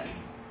sin.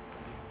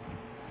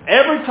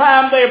 Every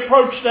time they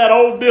approached that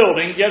old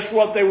building, guess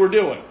what they were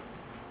doing?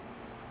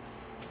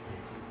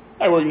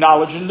 They were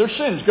acknowledging their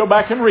sins. Go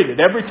back and read it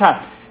every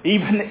time. I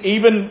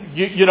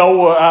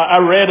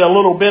read a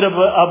little bit of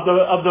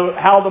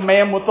how the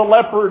man with the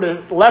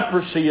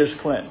leprosy is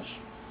cleansed.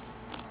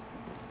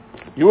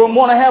 You wouldn't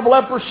want to have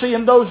leprosy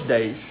in those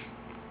days.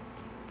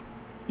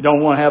 You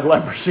don't want to have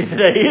leprosy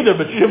today either,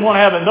 but you didn't want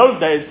to have it in those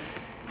days.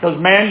 Because,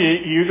 man,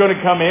 you're going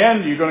to come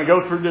in, you're going to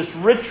go through this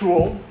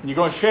ritual, you're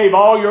going to shave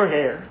all your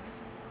hair,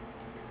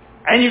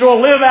 and you're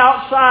going to live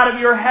outside of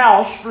your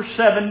house for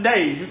 7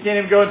 days. You can't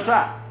even go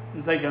inside.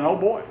 And thinking, oh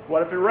boy,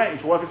 what if it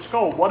rains? What if it's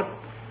cold? What if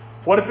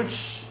it's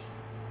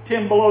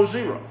 10 below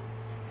zero?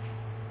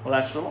 Well,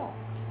 that's the law.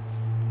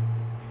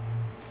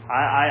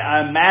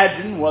 I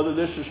imagine, whether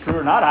this is true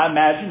or not, I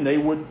imagine they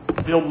would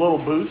build little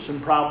booths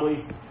and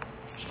probably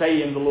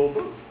stay in the little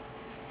booth.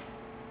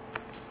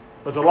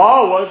 But the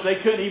law was they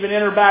couldn't even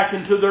enter back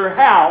into their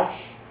house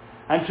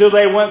until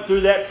they went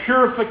through that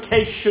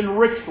purification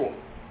ritual.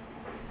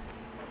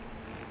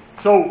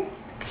 So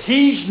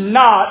he's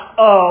not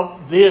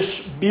of this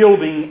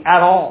building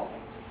at all.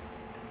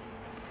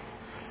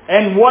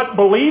 And what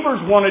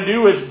believers want to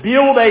do is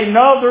build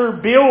another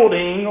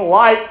building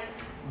like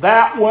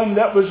that one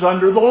that was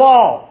under the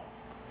law.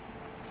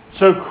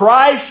 So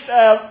Christ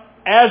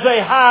as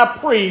a high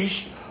priest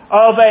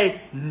of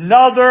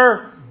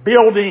another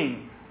building.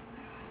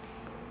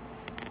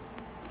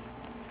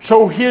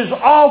 So his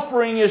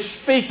offering is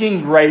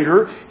speaking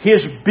greater.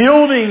 His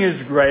building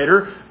is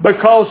greater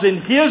because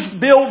in his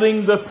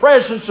building the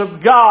presence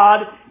of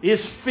God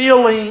is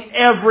filling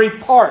every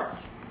part.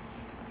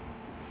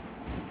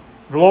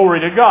 Glory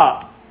to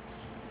God.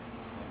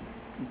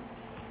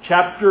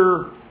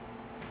 Chapter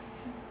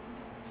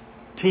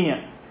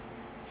 10.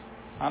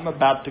 I'm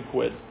about to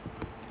quit.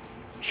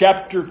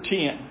 Chapter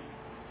 10.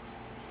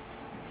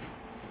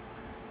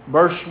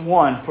 Verse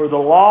 1, for the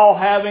law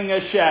having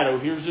a shadow,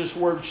 here's this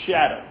word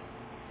shadow,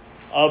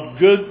 of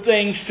good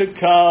things to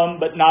come,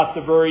 but not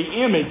the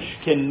very image,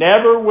 can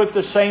never with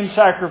the same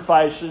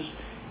sacrifices,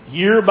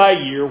 year by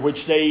year, which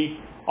they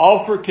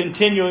offer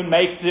continually,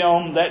 make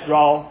them that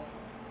draw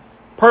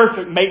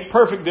perfect, make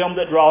perfect them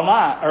that draw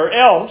nigh, or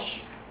else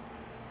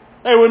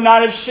they would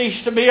not have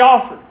ceased to be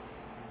offered.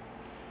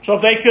 So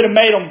if they could have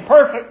made them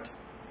perfect,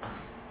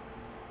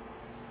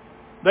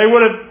 they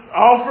would have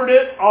offered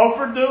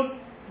the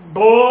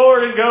bull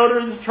or the goat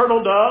or the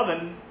turtle dove,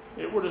 and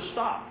it would have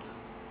stopped.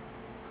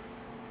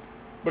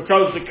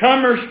 Because the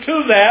comers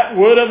to that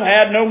would have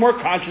had no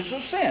more conscience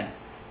of sin.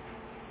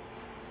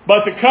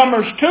 But the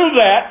comers to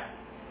that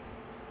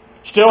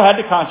still had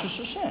the conscience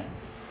of sin.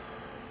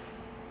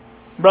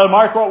 Brother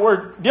Mark, what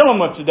we're dealing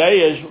with today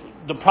is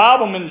the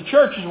problem in the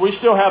church is we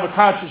still have a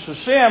conscience of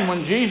sin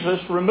when Jesus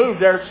removed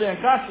their sin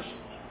consciousness.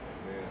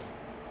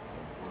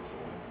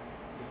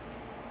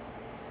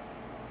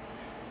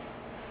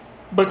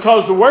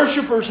 Because the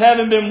worshippers,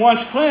 having been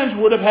once cleansed,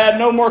 would have had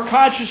no more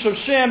conscience of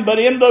sin, but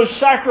in those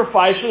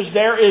sacrifices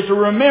there is a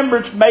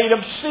remembrance made of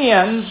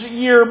sins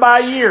year by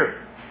year.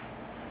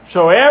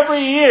 So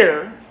every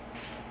year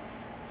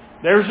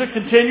there's a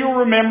continual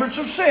remembrance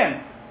of sin.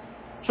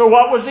 So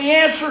what was the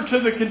answer to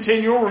the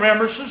continual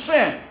remembrance of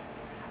sin?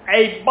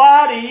 A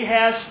body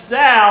hast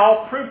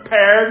thou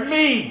prepared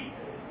me.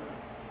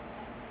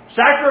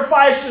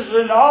 Sacrifices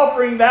and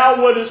offering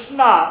thou wouldest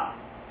not,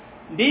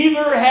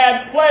 neither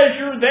had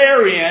pleasure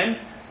therein,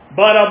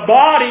 but a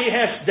body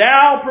hast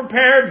thou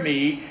prepared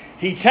me.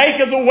 He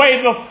taketh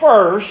away the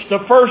first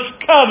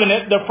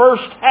covenant, the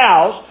first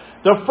house,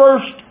 the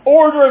first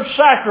order of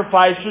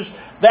sacrifices,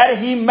 that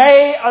he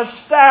may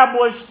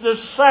establish the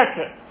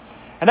second.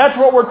 And that's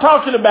what we're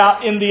talking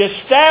about. In the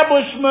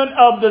establishment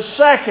of the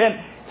second,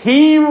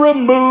 he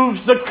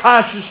removes the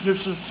consciousness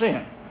of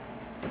sin.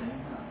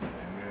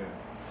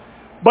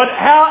 But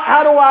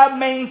how do I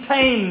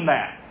maintain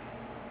that?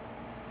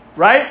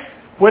 Right?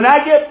 When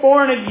I get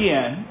born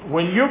again,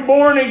 when you're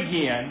born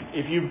again,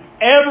 if you've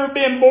ever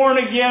been born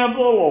again of the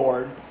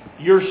Lord,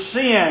 your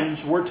sins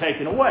were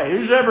taken away.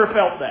 Who's ever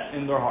felt that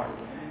in their heart?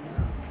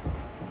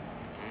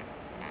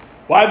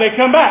 Why did they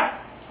come back?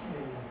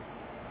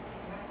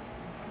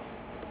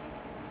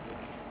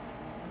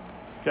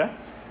 Okay?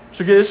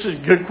 So this is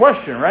a good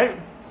question, right?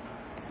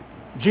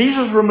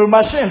 Jesus removed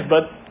my sins,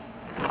 but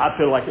I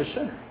feel like a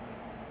sinner.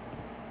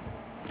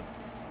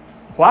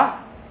 Why?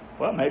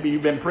 Well, maybe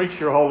you've been preached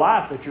your whole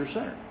life that you're a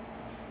sinner.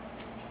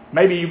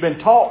 Maybe you've been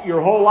taught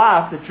your whole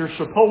life that you're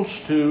supposed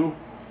to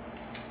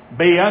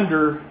be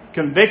under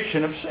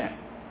conviction of sin.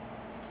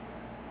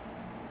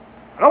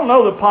 I don't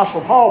know that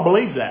Apostle Paul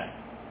believed that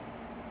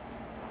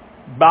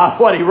by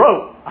what he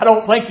wrote. I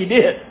don't think he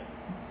did.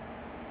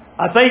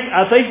 I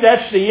think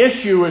that's the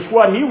issue, is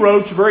what he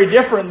wrote is very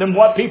different than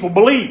what people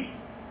believe.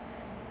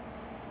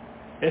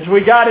 As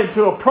we got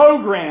into a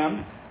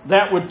program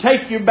that would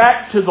take you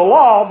back to the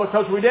law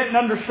because we didn't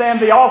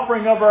understand the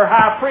offering of our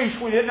high priest,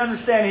 we didn't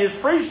understand his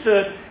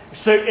priesthood,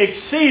 so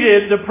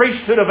exceeded the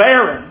priesthood of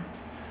Aaron.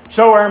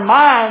 So our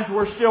minds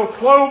were still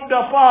clothed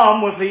up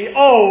on with the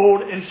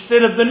old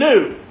instead of the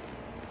new.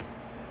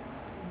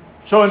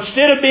 So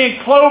instead of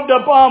being clothed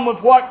upon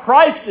with what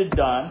Christ had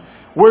done,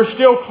 we're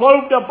still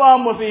clothed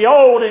upon with the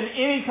old, and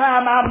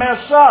anytime I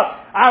mess up,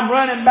 I'm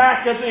running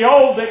back at the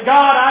old that,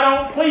 God, I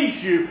don't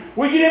please you.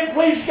 Well, you didn't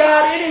please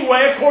God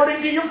anyway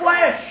according to your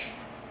flesh.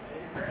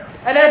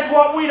 And that's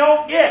what we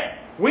don't get.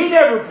 We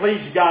never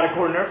pleased God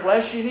according to our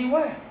flesh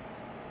anyway.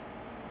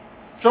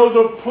 So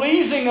the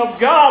pleasing of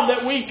God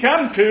that we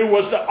come to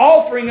was the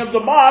offering of the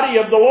body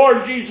of the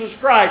Lord Jesus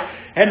Christ.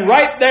 And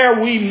right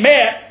there we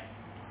met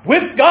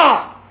with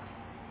God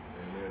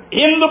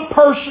in the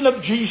person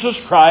of Jesus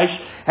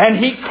Christ, and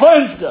He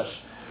cleansed us.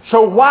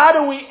 So why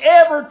do we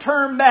ever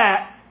turn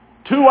back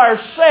to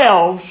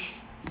ourselves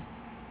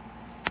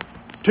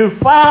to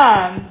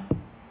find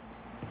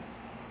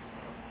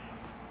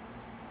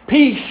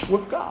peace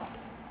with God?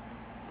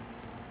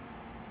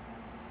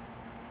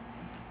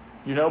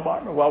 You know,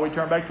 Barbara, why we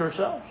turn back to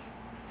ourselves?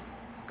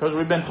 Because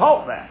we've been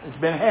taught that. It's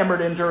been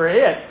hammered into our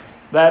head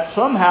that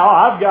somehow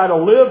I've got to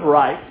live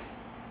right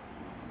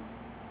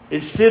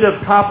instead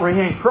of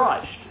comprehend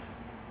Christ.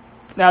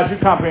 Now, if you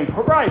comprehend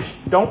Christ,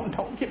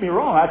 don't get me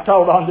wrong. I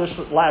told on this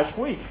last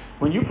week.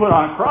 When you put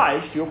on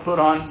Christ, you'll put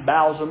on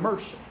bowels of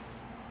mercy.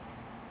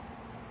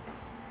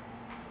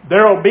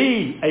 There will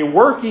be a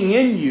working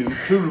in you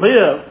to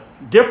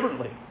live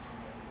differently.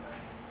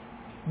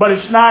 But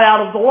it's not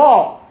out of the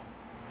law.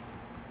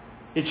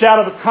 It's out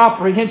of the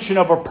comprehension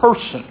of a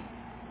person.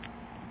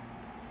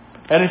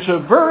 And it's a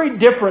very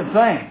different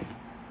thing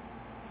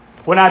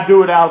when I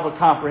do it out of a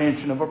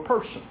comprehension of a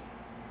person.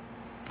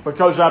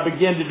 Because I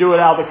begin to do it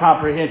out of the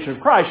comprehension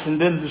of Christ,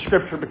 and then the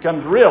Scripture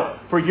becomes real.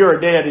 For you're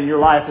dead and your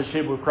life is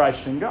hid with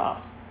Christ in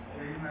God.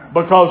 Amen.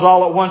 Because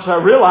all at once I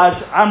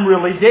realize I'm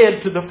really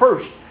dead to the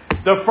first.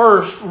 The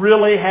first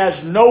really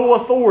has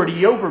no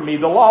authority over me.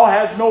 The law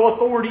has no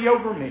authority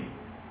over me.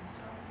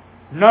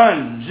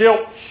 None.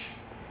 Zilch.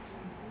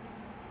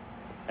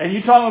 And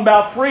you talking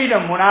about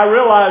freedom, when I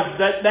realize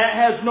that that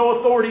has no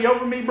authority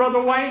over me,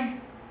 Brother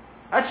Wayne,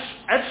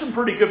 that's some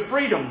pretty good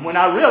freedom when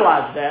I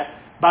realize that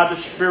by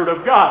the Spirit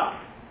of God.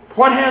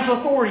 What has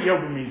authority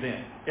over me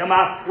then? Am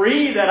I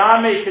free that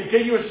I may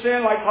continue in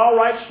sin, like Paul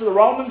writes to the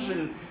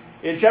Romans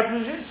in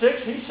chapter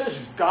 6? He says,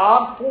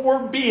 God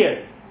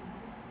forbid.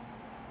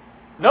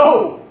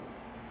 No.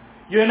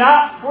 You're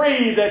not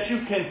free that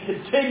you can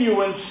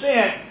continue in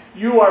sin.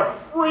 You are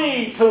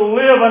free to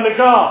live unto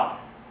God.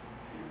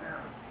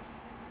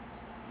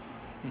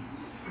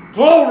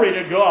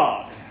 Glory to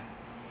God.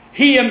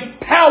 He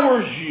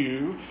empowers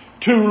you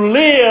to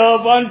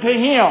live unto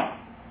Him.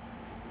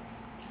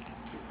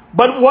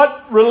 But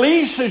what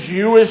releases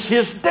you is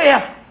His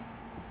death.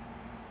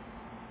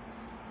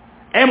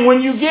 And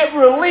when you get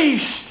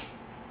released,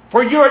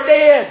 for you're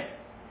dead,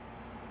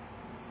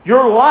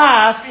 your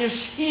life is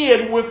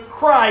hid with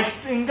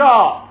Christ in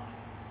God.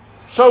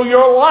 So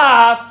your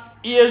life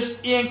is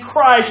in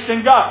Christ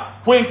in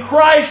God. When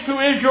Christ, who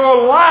is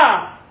your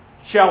life,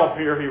 shall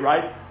appear, he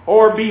writes,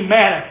 or be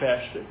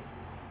manifested,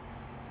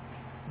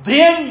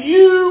 then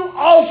you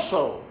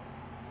also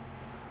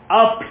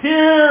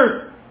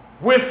appear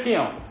with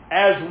Him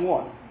as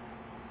one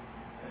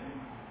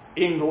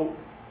in glory.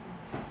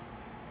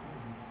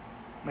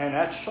 Man,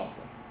 that's something.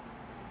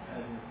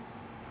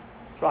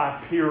 So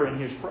I appear in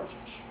His presence.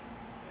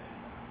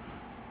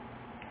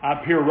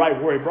 I appear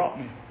right where He brought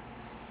me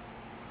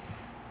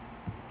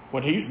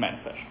when He's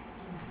manifested.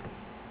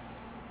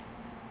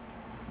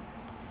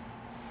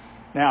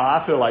 Now,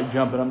 I feel like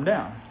jumping them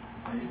down.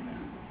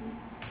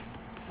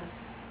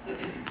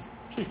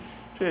 See,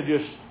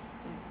 just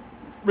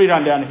read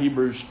on down to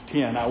Hebrews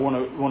 10. I want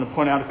to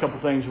point out a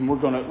couple things, and we're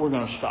going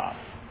to stop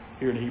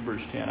here in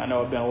Hebrews 10. I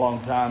know it's been a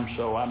long time,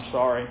 so I'm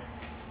sorry.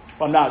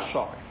 Well, I'm not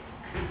sorry.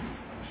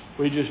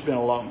 We've just been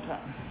a long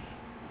time.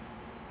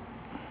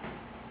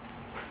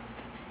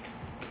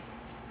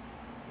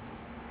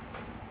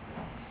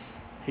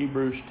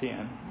 Hebrews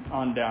 10,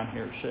 on down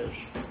here it says,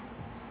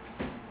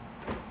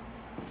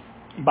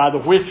 by the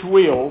which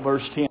will, verse 10,